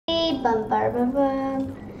bum bum bum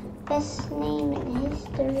bum. Best name in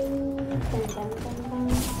history. Bum bum bum bum.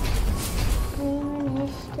 Name in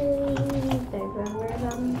history. Bum bum bum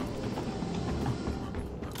bum.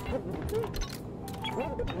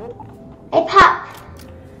 Hey Pop.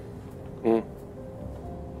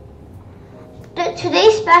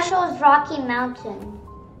 Today's special is Rocky Mountain.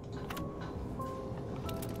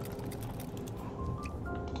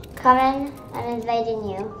 Come in, I'm inviting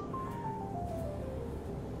you.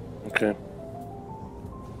 Okay.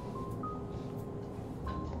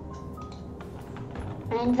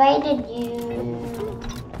 I invited you.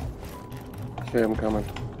 Okay, I'm coming.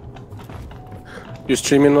 You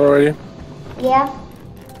streaming already? Yeah.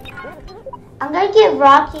 I'm gonna get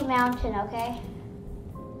Rocky Mountain, okay?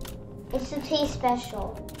 It's the taste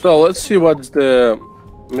special. So let's see what the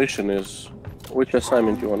mission is. Which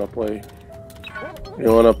assignment you wanna play?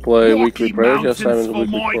 You wanna play weekly priority assignment,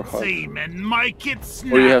 weekly core hunt,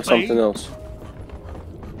 or you have something else?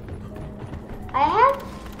 I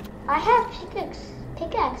have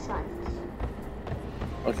pickaxe hunts.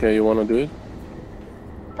 Okay, you wanna do it?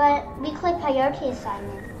 But weekly priority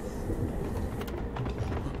assignments.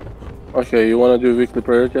 Okay, you wanna do weekly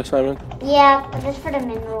priority assignment? Yeah, but just for the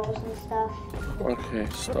minerals and stuff. Okay,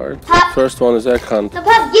 start. Pop. First one is egg hunt. No,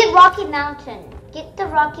 Pop, get Rocky Mountain. Get the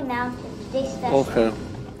Rocky Mountain. Stay special. Okay.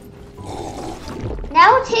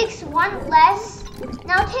 Now it takes one less.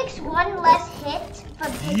 Now it takes one less hit for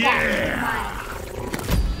pickaxe to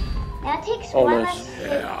mine. Now it takes one nice. less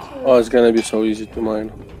hit to. Oh, it's gonna be so easy to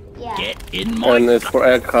mine. Yeah. Get in my. And it's for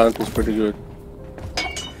egg hunt, it's pretty good.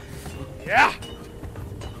 Yeah.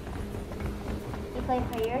 You play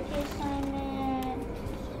priority assignment.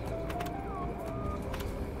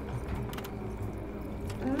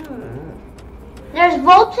 There's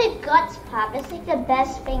Volted Guts, Pop. It's like the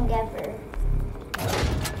best thing ever.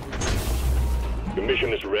 Your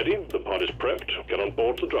mission is ready. The pod is prepped. Get on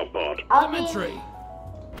board the drop pod. I'll be Entry.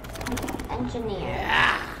 engineer.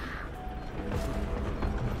 Yeah.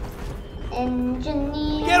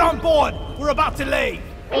 Engineer. Get on board. We're about to leave.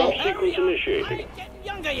 Drop sequence initiating. Getting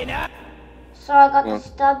younger, you know. So I got the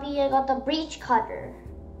stubby. I got the breach cutter.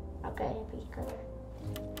 Okay, breach cutter.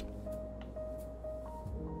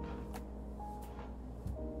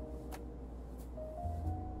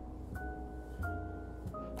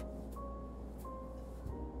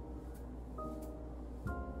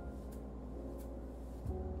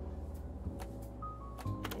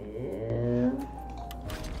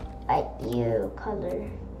 You color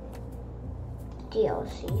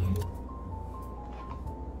DLC.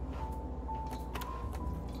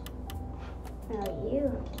 No, you.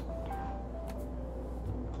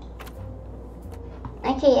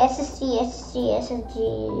 Okay, SSG, SSG, SSG.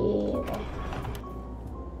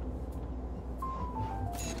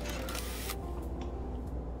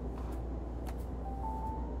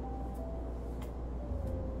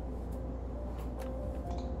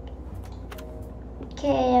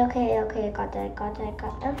 Okay. Okay, got that.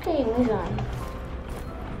 Okay, move on.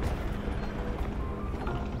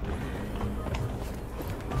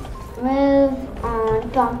 Move on.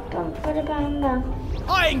 Bum, bum, bum, bum.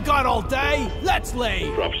 I ain't got all day. Let's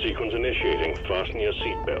leave. Drop sequence initiating. Fasten your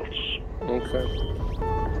seatbelts. Okay.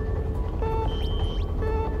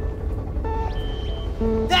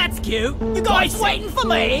 That's cute. You guys waiting for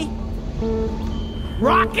me?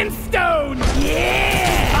 Rockin' Stone!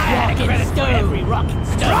 Yeah! Rockin' Stone! Every Rockin'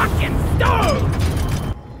 Stone! Rockin' Stone!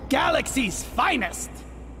 Galaxy's finest!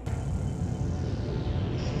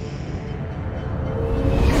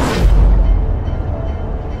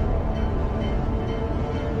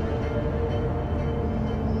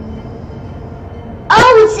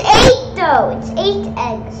 Oh, it's 8 though! It's 8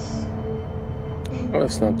 eggs. Oh,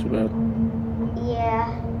 that's not too bad. Yeah.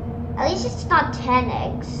 At least it's not 10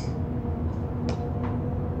 eggs.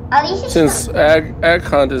 At least it's Since egg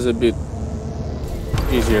hunt is a bit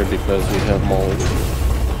easier because we have mold.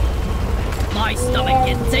 My stomach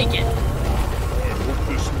can take it.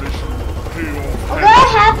 we're gonna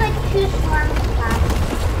have like 2 swarms left.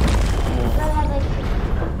 We're gonna have like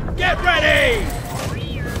 2. Get ready!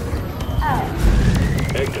 Oh.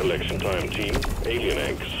 Egg collection time, team. Alien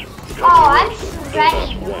eggs. Oh, I'm That's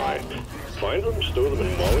ready. why. Find them, store them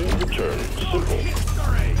in Molly, and return. Simple.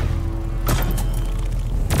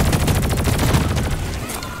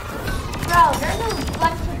 Bro, there's a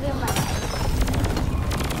bunch of them right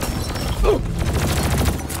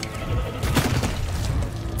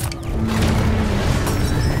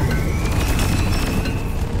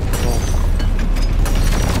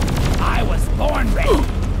I was born ready.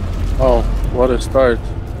 Oh, what a start.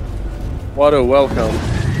 What a welcome.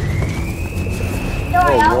 Don't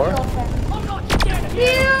worry, Oh, I'll more? go first. I'm not scared of you.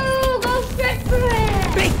 You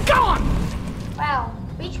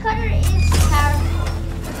cutter is powerful.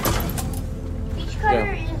 Peach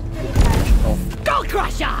cutter is pretty powerful. Gold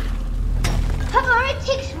Crusher! Pop, it only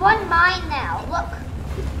takes one mine now. Look.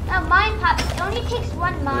 Now mine, Pop, it only takes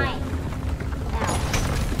one mine. Now.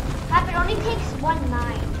 Pop, it only takes one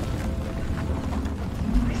mine.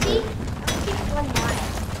 See? It only takes one mine.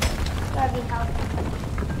 Gotta be helpful.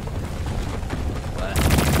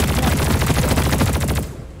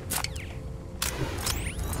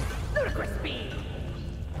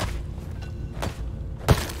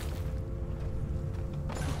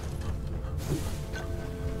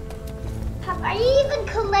 Are you even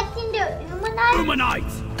collecting the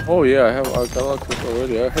Umanite? Oh yeah, I collected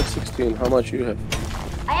already. I have 16. How much you have?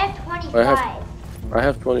 I have 25. I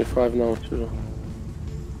have 25 now too.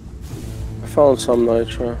 I found some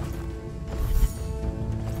nitro.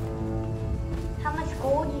 How much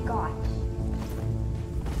gold you got?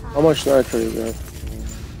 How much nitro you got?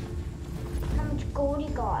 How much gold you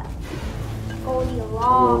got? Goldie No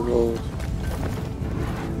lost. gold.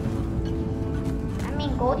 I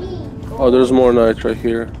mean Goldie. Oh, there's more nitro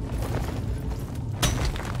here.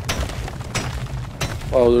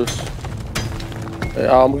 Oh, there's.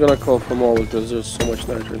 I'm gonna call for more because there's so much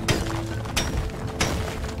nitro here.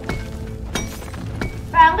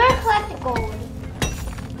 Bro, I'm gonna collect the gold.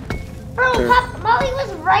 Bro, Okay. Pop, Molly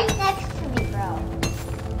was right next to me,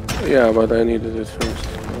 bro. Yeah, but I needed it first.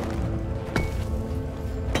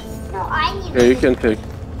 No, I need Yeah, you it. can take.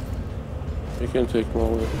 You can take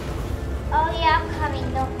more. Oh yeah, I'm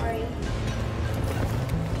coming, don't worry.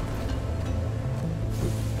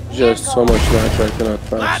 Just so much nitro I cannot pass.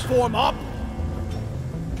 Platform up!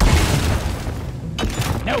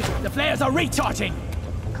 No, the flares are recharging!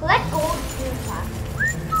 Collect gold too, Pop.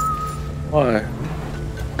 Why?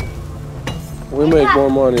 We make more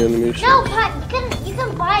money in the mission. No, Pop, you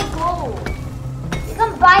can buy gold. You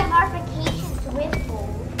can buy modifications with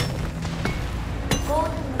gold.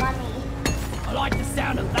 Gold is money. I like the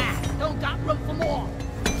sound of that. Don't got room for more.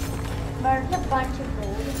 There's a bunch of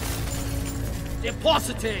gold.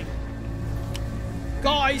 Depositing!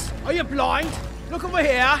 Guys, are you blind? Look over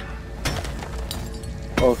here!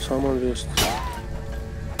 Oh, someone just.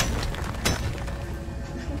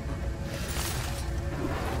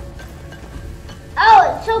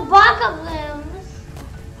 Oh, it's Chewbacca blooms.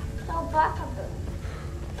 Chewbacca blooms.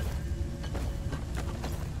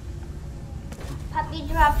 Puppy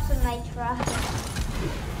dropped some nitro.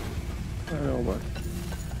 I know, but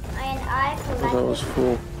And I collected. that was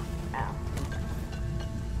full. Oh.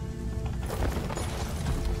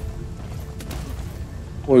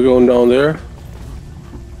 We're going down there.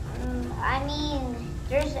 I mean,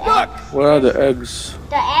 there's Look! eggs. Where are the eggs?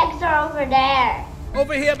 The eggs are over there.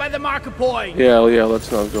 Over here by the marker point! Yeah, let's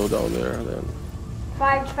not go down there then.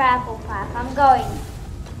 Far travel path. I'm going.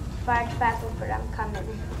 Far travel, but I'm coming.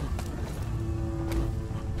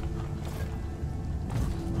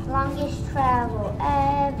 Longest travel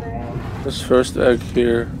ever. This first egg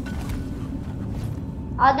here.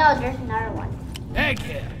 Oh no, there's another one. Egg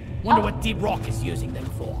here! Wonder what Deep Rock is using them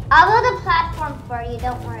for. I'll build a platform for you,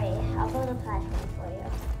 don't worry. I'll build a platform for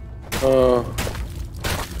you.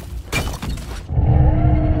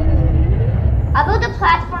 I'll build a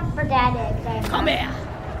platform for that egg. Come here!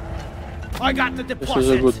 I got the This deposit! is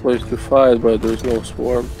a good place to fight, but there's no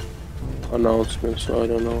swarm announcement, so I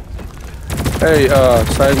don't know. Hey,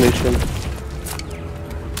 side mission.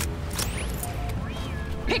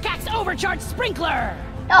 Pickaxe overcharge sprinkler!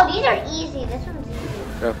 Oh, these are easy. This one's easy.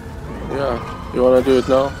 Yeah. You wanna do it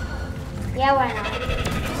now? Yeah, why not?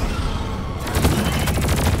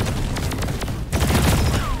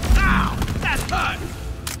 Ow! That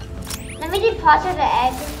hurt! Let me deposit the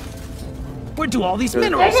egg. Where do all these Good.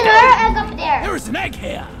 minerals There's go? another egg up there. There is an egg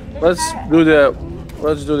here! Let's do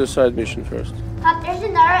the side mission first. Pop, there's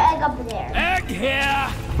another egg up there. Egg here!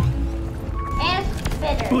 And a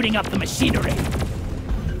spitter. Booting up the machinery.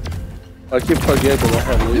 I keep forgetting I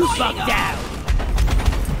have You this. bug down!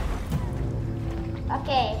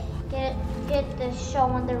 Okay, get the show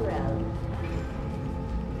on the road.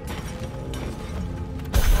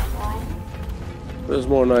 One. There's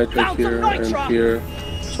more nitro Found some here nitro. and here.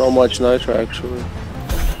 So much nitro actually.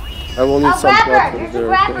 I will need Oh, some grabber! platforms There's a there.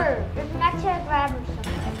 grabber! There's an extra grabber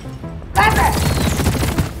somewhere. Grabber!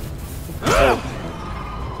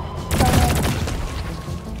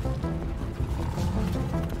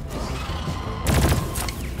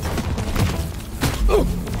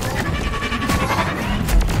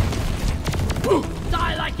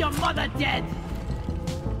 Die like your mother dead!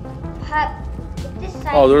 Pop, get this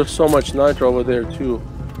side. Oh, there's so much nitro over there too.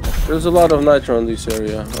 There's a lot of nitro in this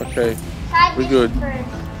area. Okay. Side we're mission good.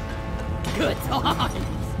 First. Good times!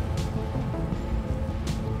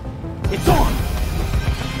 It's on!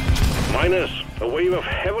 Minus, a wave of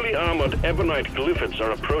heavily armored ebonite glyphids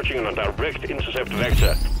are approaching on a direct intercept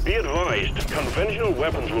vector. Be advised, conventional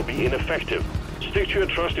weapons will be ineffective. Stick to your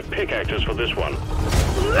trusted pickaxes for this one.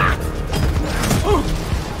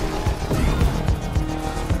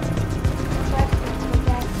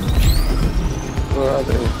 Where are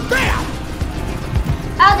they? Bam!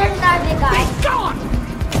 Oh, there's another big guy. Be gone!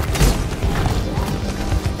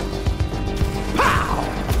 Pow!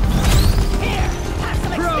 Here, have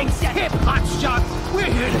some extinction. Hip, hot shot.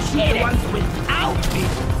 We're here to shoot the ones without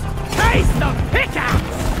needles. Taste the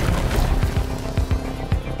pickaxe!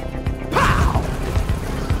 Pow!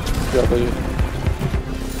 Yeah, buddy.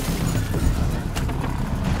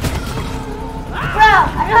 Bro,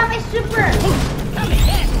 I don't have my super.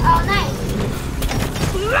 Oh, nice.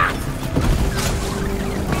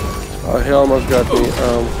 Oh, he almost got me. This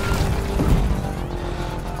one?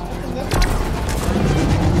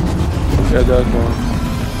 Yeah, that one.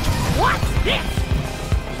 What's this?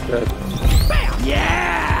 Dead. Bam!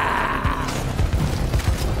 Yeah!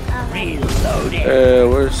 Reloading. Hey,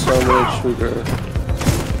 where's some red sugar?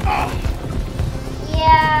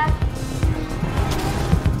 Yeah.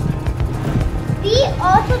 We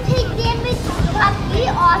also take damage, but we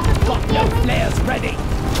also Got take no damage. flares ready.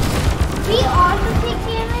 We also take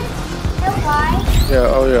damage. You know why?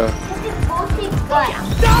 Yeah, oh yeah. Because we both take guns.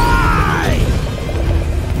 Die!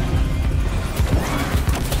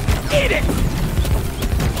 Eat it!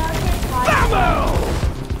 Bamboo!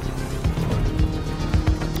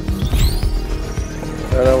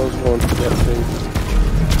 And I was going to that thing.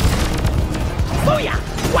 Booyah!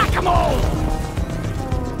 Whack-a-mole!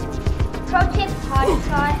 Pro tip, hot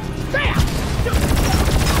shot. Bam!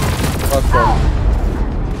 Last Oh,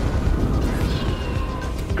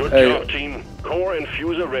 one. Good Hey. job, team. Core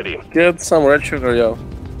infuser ready. Get some red sugar, yo.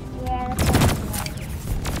 yeah, that's right.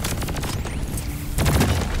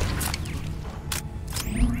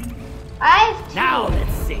 I have two. Now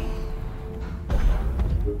let's see.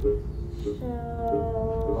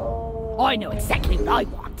 So... I know exactly what I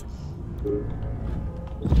want.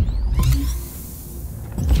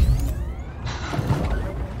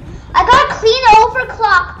 I got a clean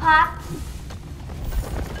overclock, Pop.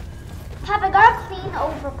 Pop, I got a clean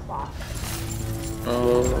overclock.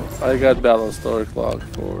 I got balanced overclock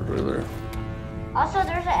for driller. Also,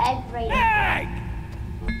 there's an egg right Egg!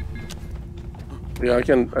 Yeah,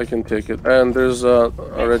 I can take it. And there's a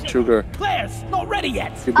red sugar. Flares, not ready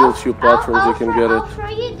yet. If you build few platforms, you can get I'll it. throw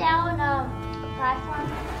you down a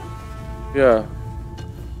platform. Yeah.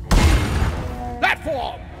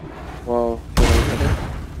 Platform! Wow. Can I get it?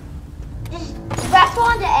 Just wrestle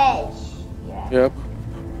on the edge. Yeah. Yep.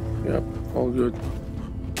 Yep. All good.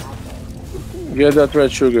 Get that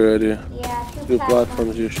red sugar ready. Yeah, Two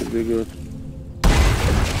platforms, you should be good.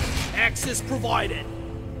 Access provided.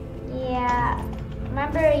 Yeah.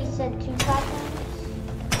 Remember he said 2 platforms?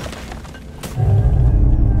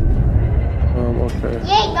 Okay.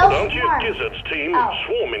 Yay, no Don't you swarm. gizzards, team. Oh.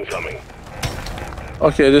 Swarm incoming.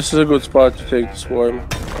 Okay, this is a good spot to take the swarm.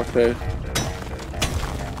 Okay.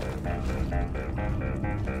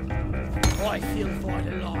 I feel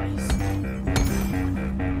vitalized.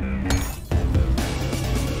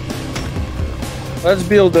 Let's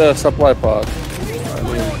build a supply pod.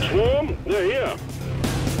 Swarm, they're here.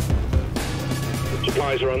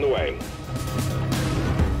 Supplies are on the way.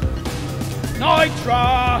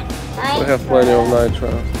 Nitra! Nice. We have plenty of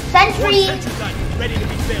nitro. One Sentry. sentry gun ready to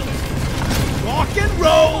be filled. Rock and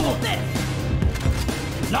roll!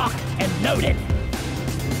 Lock and loaded.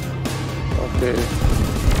 Okay.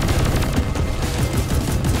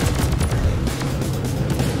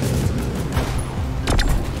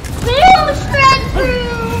 Boom, shred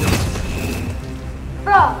through.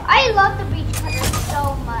 Bro, I love the breach cutter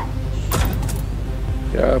so much.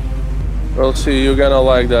 Yep. We'll see. You're gonna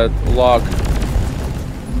like that lock.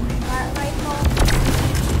 Smart rifle.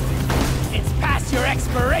 It's past your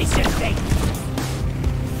expiration date.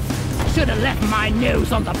 Should have left my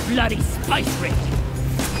nose on the bloody spice rig.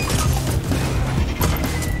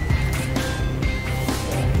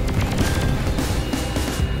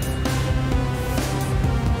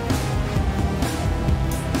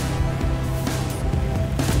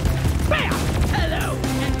 Bam! Hello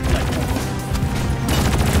and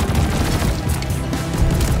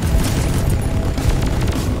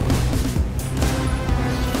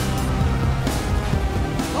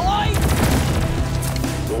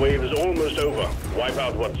The wave is almost over. Wipe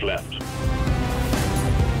out what's left.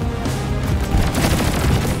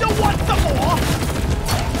 You want some more?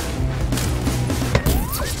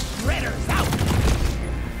 Shredder's out.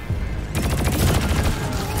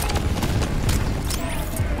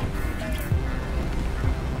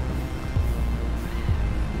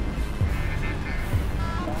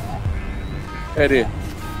 Eddie.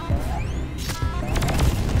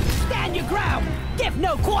 Stand your ground. Give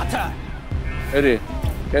no quarter. Eddie,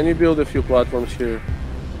 can you build a few platforms here?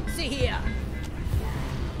 See here.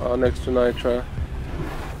 Next to Nitra.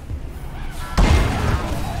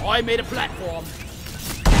 I made a platform.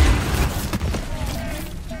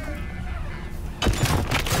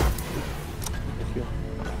 Thank you.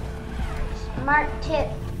 Smart tip.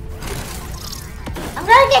 I'm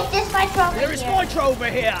gonna get this nitro over There is here. nitro over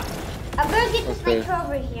here. I'm gonna get this Okay. nitro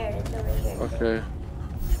over here. It's over here. Okay.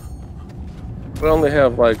 We only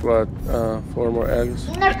have like what, 4 more eggs.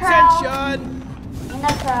 Inner pearl. Attention. Inner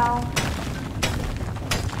pearl.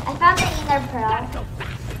 I found the inner pearl.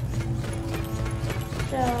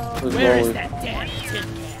 So Where is Molly. that damn tin can?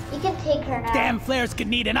 you can take her now. Damn flares could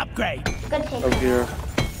need an upgrade. You can take Up her. here.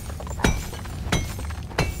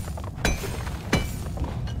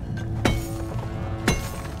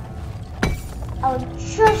 Oh,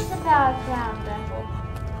 just about found them.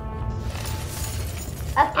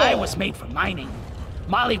 Okay. I was made for mining.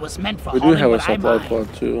 Molly was meant for We do hauling have a what I supply mine.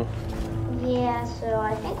 pod too. Yeah, so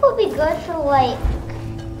I think we'll be good for like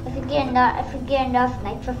if we get enough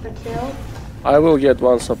nitro for 2. I will get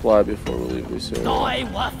 1 supply before we leave this area. Die,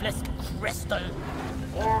 worthless crystal.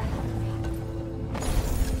 Yeah.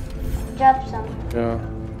 Drop some. Yeah.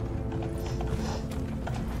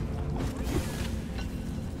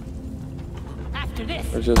 After this,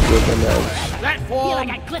 I just built an eggs. platform. Feel like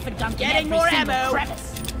I cliff and dumped getting more ammo.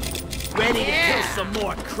 Crevice. Ready to kill some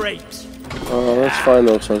more crepes. Let's find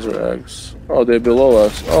those other eggs. Oh, they're below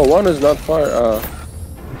us. Oh, one is not far.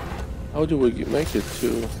 How do we make it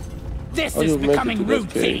to? This How do is you make it becoming to that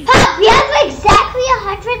routine. cave? Pop, we have exactly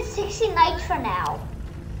 160 nitro now.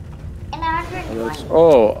 And 120.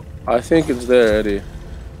 Oh, I think it's there, Eddie.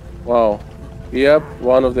 Wow. Yep,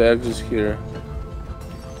 one of the eggs is here.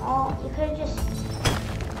 Oh, you could just.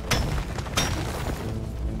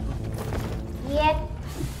 Yep.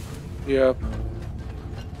 Yep.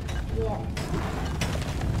 Yep.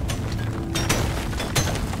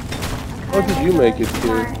 How did you make it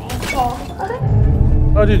here? here?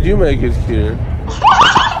 How did you make it here?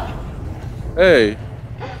 Hey,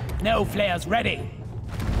 No flares ready.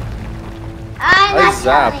 I'm I not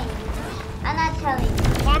zapped. telling you. I'm not telling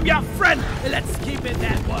you. I'm your friend. Let's keep it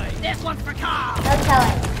that way. This one's for Carl. Don't tell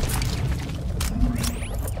him.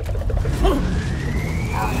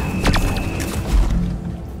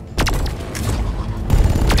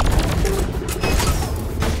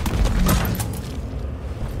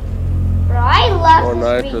 Bro, I love more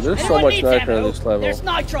this nitro. region. There's so Anyone much needs nitro in ammo? this level. There's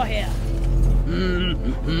nitro here.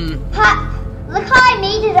 Pop, look how I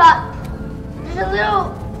made it up. There's a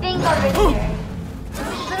little thing over here. There's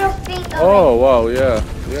a little thing over Oh, wow, yeah.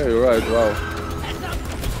 Yeah, you're right, wow.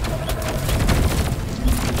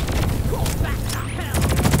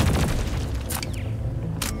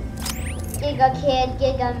 Giga kid,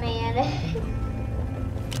 Giga man.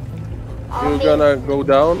 You're gonna go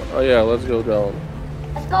down? Oh, yeah, let's go down.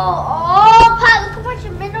 Let's go. Oh, Pop, look how much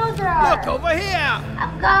minerals there are. Look over here.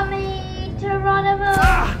 I'm coming to run over.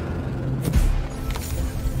 Ah,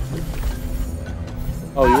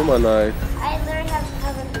 Oh, humanite. I literally have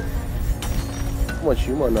covered. How much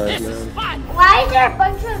humanite, this is man? fun. Why is there a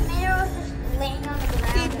bunch of minerals just laying on the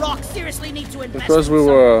ground? Seed Rock seriously need to invest Because in we some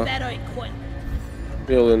were- better equipment.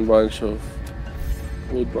 Building bunch of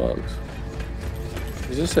wood blocks.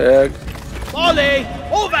 Is this an egg? Molly,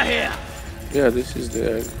 over here. Yeah, this is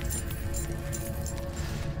the egg.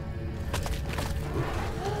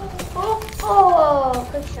 Oh,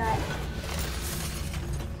 good shot.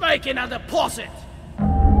 Make another deposit.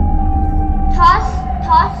 Toss,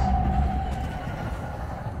 toss.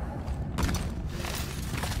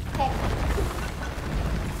 Okay.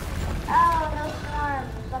 Oh, no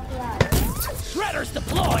storms. Lucky us. Shredders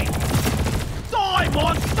deployed. Die,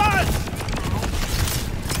 monsters!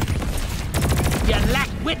 You lack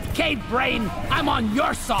wit, cave brain. I'm on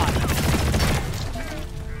your side.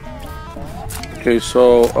 Okay,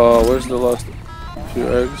 so, where's the last few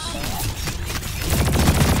eggs?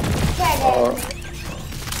 There it is.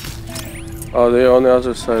 Oh, they're on the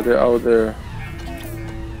other side. They're out there.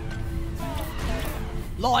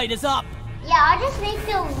 Light is up. Yeah, I'll just make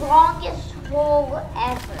the longest hole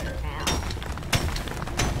ever now.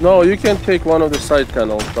 No, you can take one of the side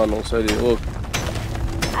tunnels, Eddie. Look.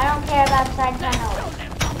 I don't care about side tunnels.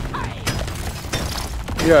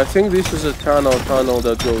 Yeah, I think this is a tunnel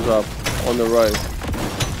that goes up on the right.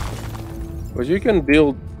 But you can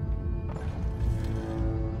build.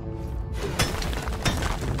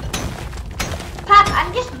 Pop,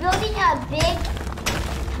 I'm just building a big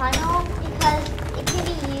tunnel because it can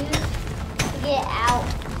be used to get out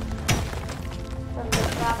from the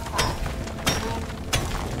drop pod.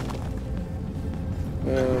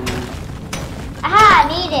 Aha, I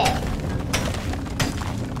need it.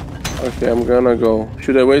 Okay, I'm gonna go.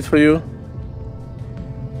 Should I wait for you?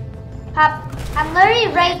 Pop, I'm literally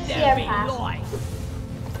right here, Pop.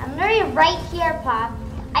 I'm literally right here, Pop.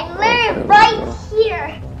 I'm literally right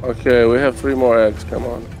here. Okay, we have 3 more eggs. Come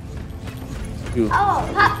on. You. Oh,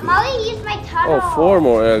 Pop, Molly used my tunnel. Oh, 4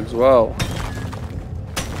 more eggs. Wow.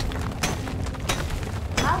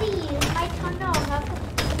 Molly used my tunnel. How could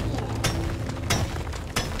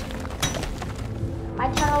my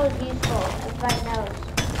tunnel is useful. Everybody knows.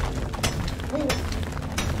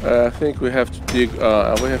 I think we have to dig. We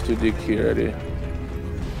have to dig here, Eddie.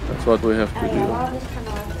 That's what we have to do.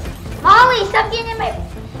 Molly, stop getting in my.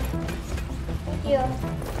 Thank you.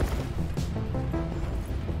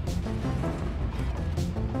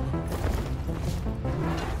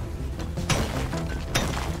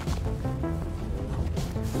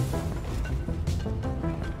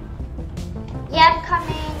 Yeah, I'm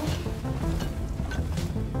coming.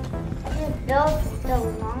 I just built the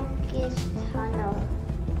longest tunnel.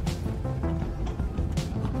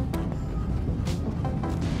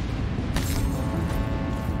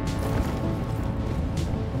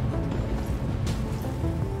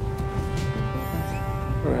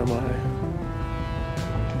 Where am I?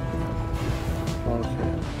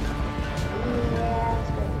 Okay. Yeah, that's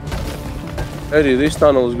good. Eddie, this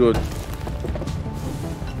tunnel is good.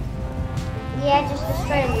 Yeah, just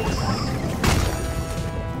destroy these.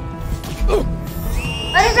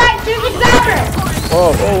 What is that? There's a grabber!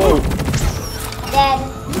 Oh, oh, Dead. oh.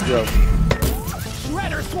 Good job.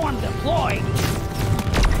 Shredder swarm deployed.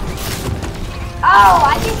 Oh,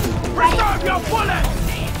 I just Reserve your bullets.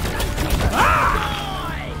 Ah!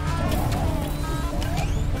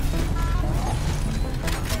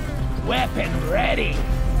 Weapon ready.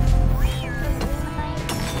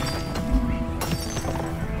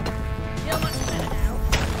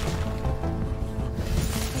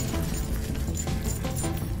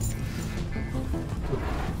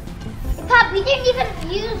 Pop, we didn't even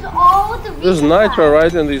use all the There's nitro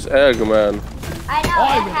right in this egg, man. I know,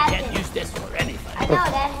 I that really happens. can't use this for anything. I know,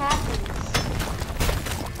 that happens.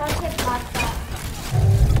 Don't hit Pop that.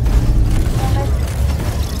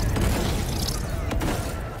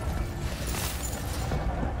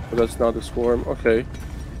 But that's not a swarm. Okay.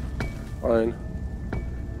 Fine.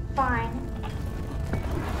 Fine.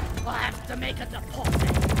 We'll have to make a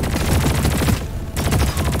deposit.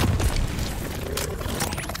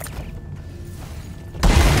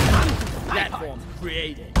 Platform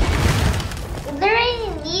created. We literally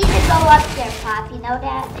need to go up there, Pop. You know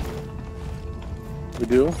that? We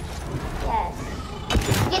do? Yes.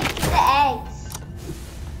 Get to the eggs.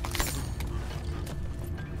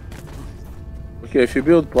 Okay, if you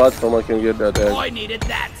build platform, I can get that egg I needed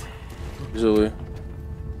that. easily.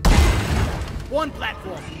 1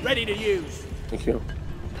 platform ready to use. Thank you.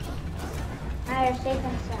 Now you're safe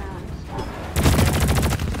and sound.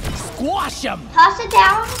 Squash them. Toss it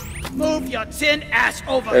down. Move your tin ass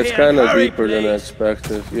over It's here. kind of Hurry, deeper than I please.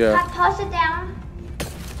 expected. Yeah. Pop, toss it down.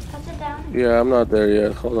 Toss it down. Yeah, I'm not there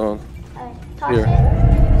yet. Hold on. Toss Here.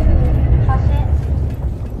 it. Toss it.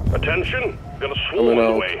 Attention, got a Coming swarm on the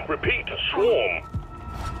out. way. Repeat, swarm.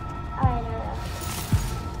 Alright,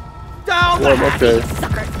 Down the Well, hatch, okay.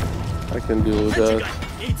 sucker. I can deal with Sentry that. gun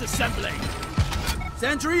needs assembling.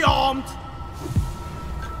 Sentry armed.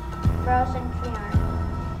 Frozen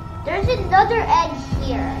yarn. There's another egg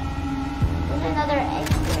here. There's another egg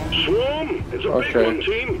here. Swarm, it's a big Okay. one,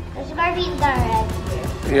 team. There's gonna be another egg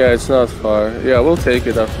here. Yeah, it's not far. Yeah, we'll take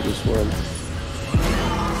it after this one.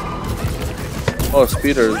 Oh,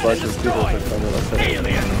 speeders, bunch of speeders are coming. Okay.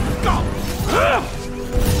 Alien, go.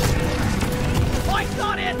 Mike's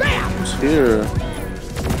not in. Bam. Who's here?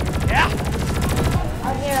 Yeah.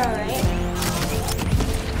 Oh, here, alright.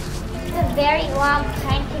 It's a very long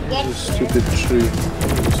time to get This here. stupid tree.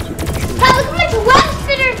 This stupid tree. Pop, look how much web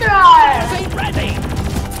spinners there are! Ain't ready.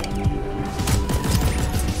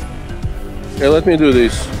 Okay, let me do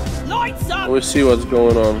this. Lights up. We'll see what's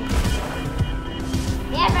going on.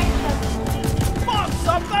 Yeah, but Bomb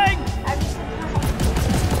something.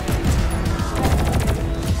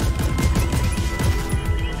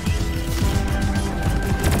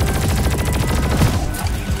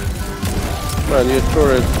 Man, you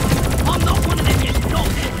turret. I'm not one of them yet. Not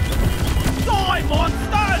it. Die,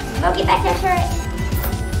 monsters. Go get back that turret.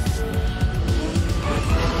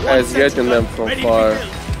 Guys, getting them from Ready far. To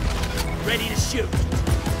build. Ready to shoot.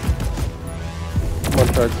 Someone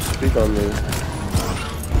tried to speak on me.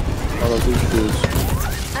 All of these dudes.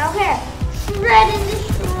 I don't care. Shred and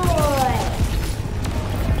destroy.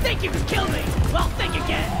 Think you can kill me? Well, think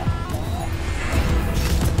again.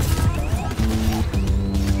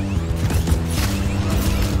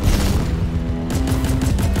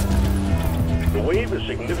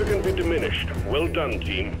 significantly diminished. Well done,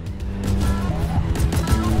 team.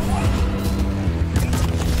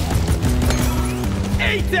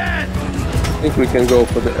 Ethan! I think we can go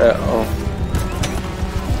for the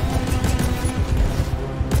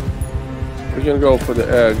we can go for the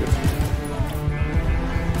egg.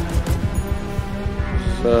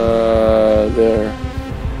 There.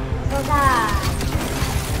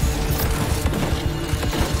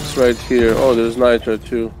 It's right here. Oh, there's nitro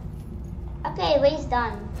too. Okay, race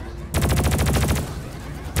done.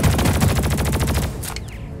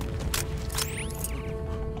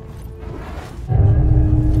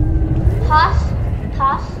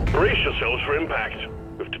 Toss. Brace yourselves for impact.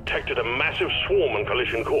 We've detected a massive swarm on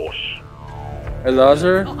collision course.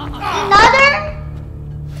 Another?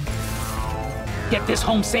 Get this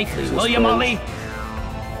home safely, will you, Molly?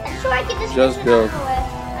 I'm sure I get this just mission go. over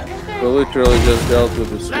with. We literally just dealt with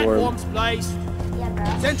the swarm. Platform's placed. Yeah, bro.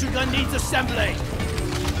 Sentry gun needs assembly.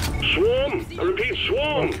 Swarm! I repeat,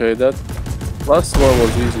 swarm! Okay, that last one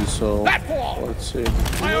was easy, so Platform! let's see.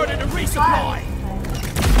 I ordered a resupply.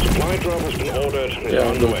 Supply drop has been ordered and Yeah,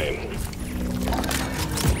 on the way.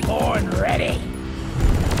 Born ready.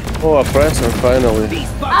 Oh, a presser, finally.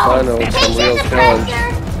 Finally, some real challenge.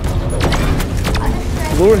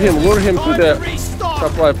 Lure him to the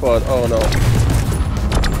supply pod. Oh no.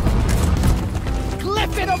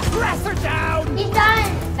 Clip it, oppressor down! He's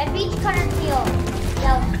done. My beach cutter seal.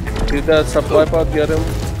 No, Did that supply pod get him?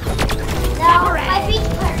 my beach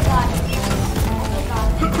cutter got it.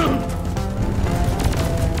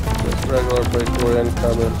 Just regular Praetorian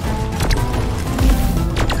coming.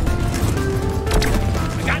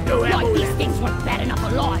 I got no ammo. These things weren't bad enough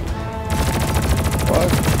alive. What?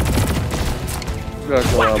 You got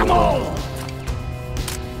no ammo.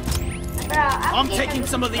 Bro, I'm taking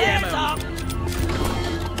some of the ammo.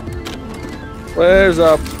 Where's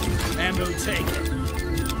up? Ammo taken.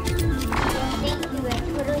 Thank you, I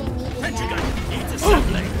totally needed Sentry that. gun needs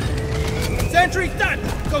assembly. Sentry's done.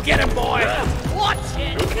 Go get him, boy. Watch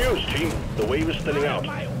it. Good news, team. The wave is thinning out.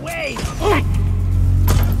 My way.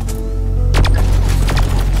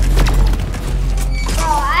 Bro,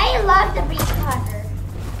 I love the beach cutter.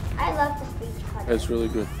 I love this beach cutter. That's really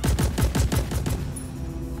good.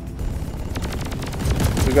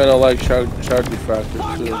 You're gonna like shark diffractor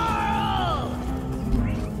too.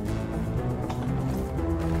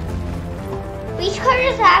 Beach cutter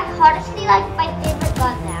is honestly like my favorite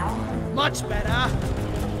gun now. Much better.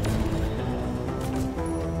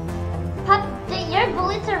 Pup, your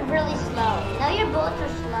bullets are really slow. You know your bullets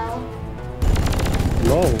are slow.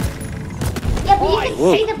 No. Yeah, but you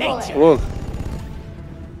can see the bullet. Look.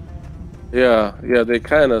 Yeah, they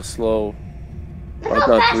kind of slow, Look but how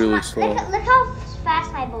not fast really slow. Look how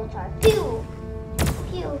fast my bullets are. Pew,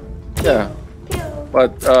 pew, Yeah, pew.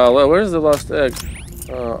 but where's the last egg?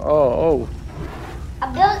 Oh.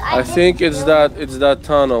 I think it's that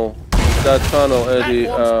tunnel. It's that tunnel, Eddie.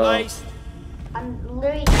 Platform's placed. I'm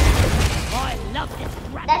literally. I love this.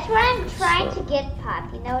 That's what I'm trying to get,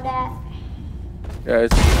 Pop. You know that? Yeah,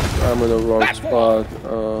 I'm in the wrong spot.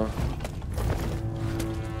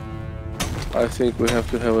 I think we have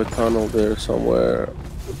to have a tunnel there somewhere.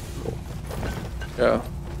 Yeah.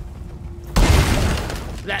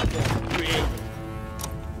 Platform created.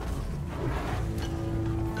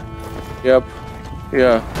 Yep.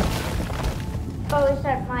 Yeah. Bro, we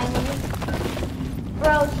start mining.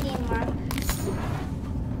 Bro, teamwork.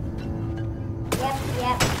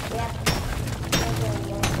 Yep.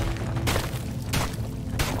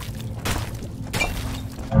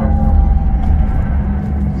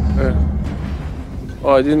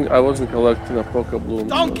 Oh, I wasn't collecting a Poke Bloom.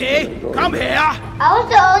 Donkey, come here. I was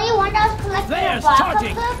the only one that was collecting There's a box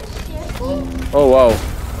charging. of them? Seriously? Oh wow.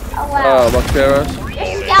 Oh wow. Macaras.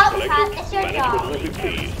 Your scout, Pop. It's your Management job. will be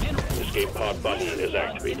pleased. Escape pod button is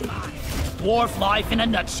activated. Dwarf life in a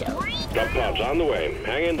nutshell. Drop pods on the way.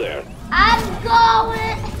 Hang in there. I'm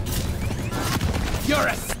going. You're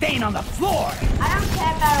a stain on the floor. I don't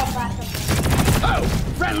care about a box of them. Oh,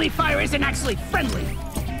 friendly fire isn't actually friendly.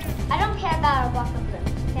 I don't care about a box of them,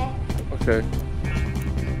 okay? Okay.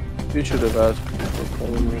 You should have asked for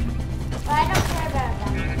calling me. But I don't care about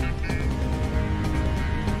them.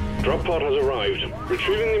 Drop pod has arrived.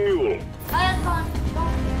 Retrieving the mule. I am going.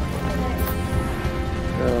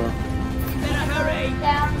 Yeah. Better hurry.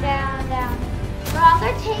 Down. Bro, I'm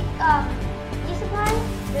gonna take resupply.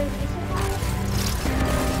 There's resupply.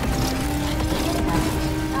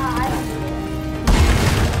 I don't do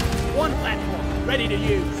it. One platform ready to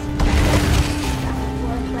use.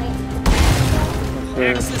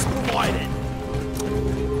 Okay. Access provided.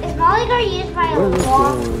 Is Molly gonna use my Where is it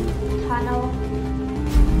long going? tunnel?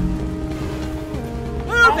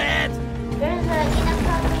 Move it! There's a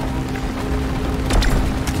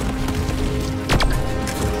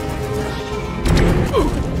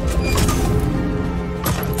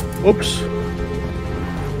Oops.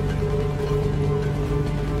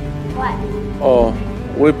 What? Oh,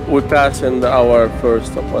 we passing our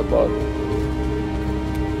first supply pod.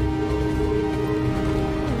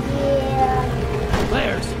 Yeah.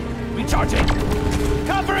 Flares! Recharging!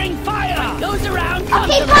 Covering fire! Goes around!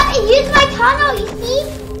 Okay, Pop, use my tunnel, you see?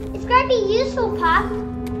 It's gonna be useful, Pop.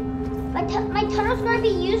 My tunnel's gonna be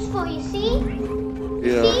useful, you see?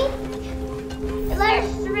 Yeah. See? It led us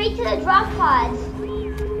straight to the drop pods.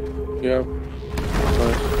 Yeah.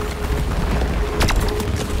 Nice.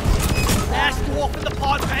 Last dwarf in the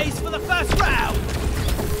pod phase for the first round!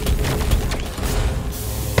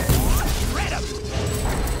 Shred 'em!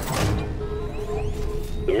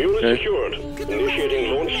 The mule is secured. Initiating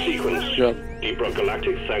launch sequence. Yeah. Deep Rock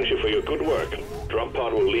Galactic thanks you for your good work. Drop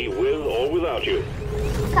pod will leave with or without you.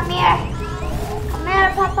 Come here. Come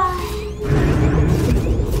here, Papa.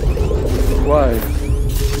 Why?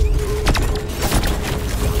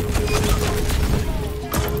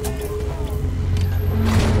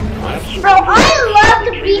 Bro, I love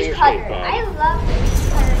the breach cutter. I love the breach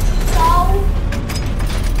cutter so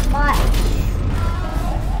much.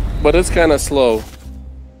 But it's kind of slow.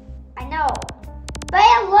 I know. But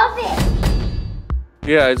I love it.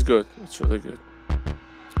 Yeah, it's good. It's really good.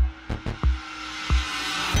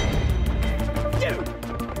 See,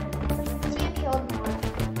 you killed more.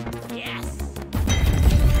 Yes!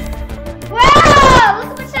 Wow! Look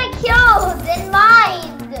how much I killed and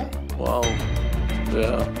mined. Wow.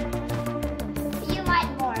 Yeah. You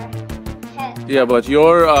mined more. 10. Yeah, but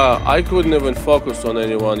your I couldn't even focus on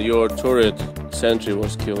anyone. Your turret sentry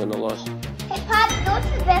was killing a lot. Hey, Pop, you know what's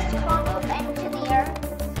the best combo of engineer?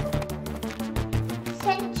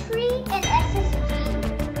 Sentry and SSG.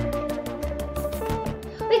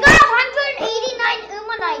 We got 189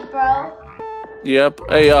 Umanite, bro. Yep.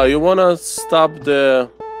 Hey, you wanna stop the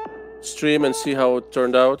stream and see how it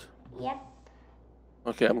turned out? Yep.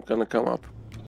 Okay, I'm gonna come up.